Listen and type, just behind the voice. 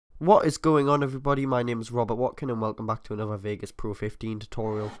What is going on, everybody? My name is Robert Watkin and welcome back to another Vegas Pro 15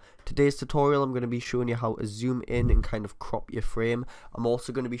 tutorial. Today's tutorial I'm going to be showing you how to zoom in and kind of crop your frame. I'm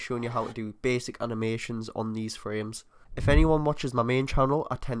also going to be showing you how to do basic animations on these frames. If anyone watches my main channel,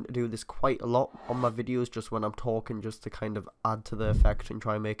 I tend to do this quite a lot on my videos just when I'm talking, just to kind of add to the effect and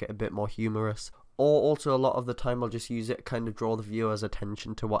try and make it a bit more humorous. Or also a lot of the time I'll just use it to kind of draw the viewer's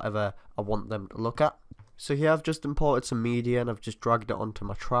attention to whatever I want them to look at. So here I've just imported some media and I've just dragged it onto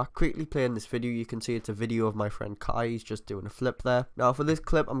my track. Quickly playing this video, you can see it's a video of my friend Kai. He's just doing a flip there. Now for this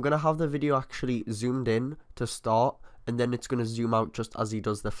clip, I'm going to have the video actually zoomed in to start, and then it's going to zoom out just as he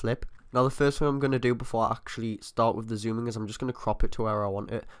does the flip. Now the first thing I'm going to do before I actually start with the zooming is I'm just going to crop it to where I want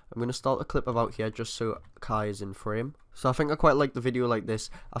it. I'm going to start the clip about here just so Kai is in frame. So I think I quite like the video like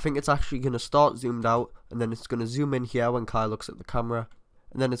this. I think it's actually going to start zoomed out, and then it's going to zoom in here when Kai looks at the camera.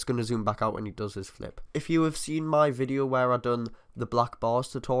 And then it's going to zoom back out when he does his flip. If you have seen my video where I done the black bars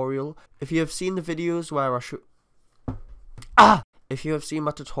tutorial, if you have seen the videos where if you have seen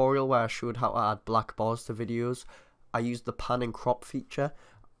my tutorial where I showed how to add black bars to videos, I used the pan and crop feature.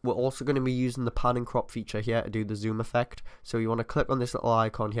 We're also going to be using the pan and crop feature here to do the zoom effect. So you want to click on this little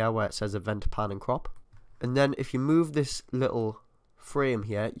icon here where it says event pan and crop. And then if you move this little frame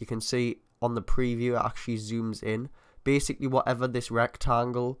here, you can see on the preview it actually zooms in. Basically whatever this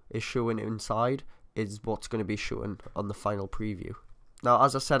rectangle is showing inside is what's going to be shown on the final preview. Now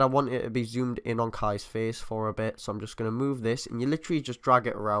as I said, I want it to be zoomed in on Kai's face for a bit, so I'm just going to move this and you literally just drag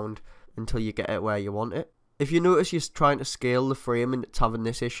it around until you get it where you want it. If you notice you're trying to scale the frame and it's having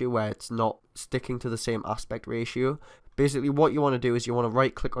this issue where it's not sticking to the same aspect ratio, basically what you want to do is you want to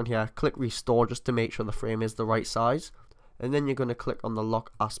right click on here, click restore just to make sure the frame is the right size, and then you're going to click on the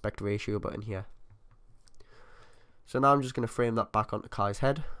lock aspect ratio button here. So now I'm just going to frame that back onto Kai's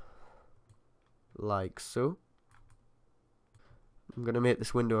head, like so. I'm going to make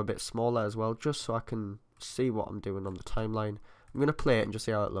this window a bit smaller as well, just so I can see what I'm doing on the timeline. I'm going to play it and just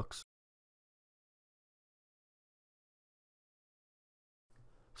see how it looks.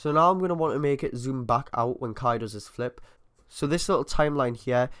 So now I'm going to want to make it zoom back out when Kai does his flip. So this little timeline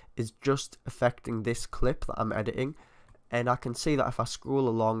here is just affecting this clip that I'm editing. And I can see that if I scroll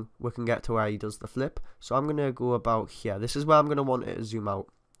along, we can get to where he does the flip. So I'm going to go about here. This is where I'm going to want it to zoom out.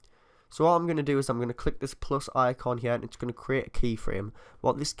 So what I'm going to do is I'm going to click this plus icon here and it's going to create a keyframe.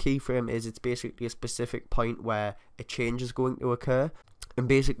 What this keyframe is, it's basically a specific point where a change is going to occur. And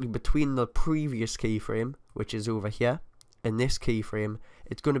basically between the previous keyframe, which is over here, and this keyframe,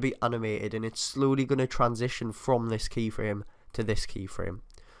 it's going to be animated and it's slowly going to transition from this keyframe to this keyframe.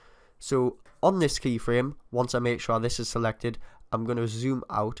 So on this keyframe, once I make sure this is selected, I'm going to zoom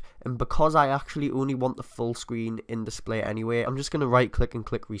out, and because I actually only want the full screen in display anyway, I'm just going to right click and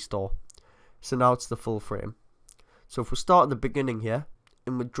click restore. So now it's the full frame. So if we start at the beginning here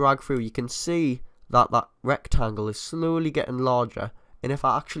and we drag through, you can see that that rectangle is slowly getting larger, and if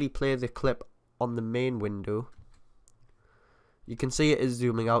I actually play the clip on the main window, you can see it is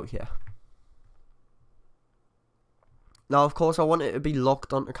zooming out here. Now of course I want it to be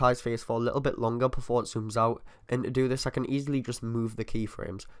locked onto Kai's face for a little bit longer before it zooms out, and to do this I can easily just move the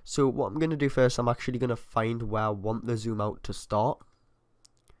keyframes. So what I'm going to do first, I'm actually going to find where I want the zoom out to start.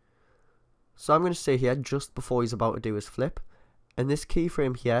 So I'm going to say here just before he's about to do his flip, and this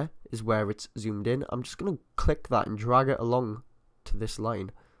keyframe here is where it's zoomed in. I'm just going to click that and drag it along to this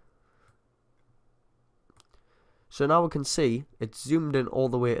line. So now we can see it's zoomed in all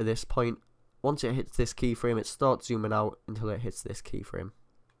the way to this point. Once it hits this keyframe, it starts zooming out until it hits this keyframe.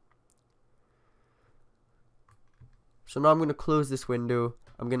 So now I'm going to close this window.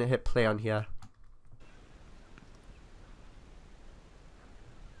 I'm going to hit play on here.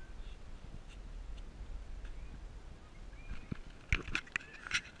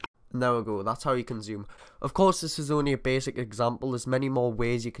 And there we go, that's how you can zoom. Of course, this is only a basic example. There's many more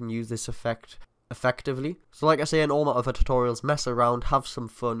ways you can use this effect effectively. So like I say in all my other tutorials, mess around, have some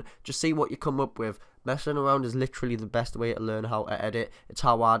fun, just see what you come up with. Messing around is literally the best way to learn how to edit. It's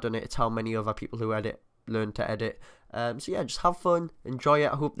how I done it, it's how many other people who edit learn to edit. So yeah, just have fun, enjoy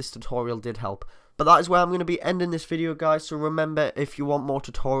it. I hope this tutorial did help. But that is where I'm going to be ending this video, guys. So remember, if you want more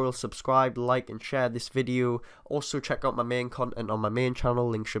tutorials, subscribe, like and share this video. Also check out my main content on my main channel,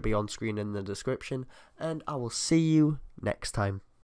 link should be on screen in the description, and I will see you next time.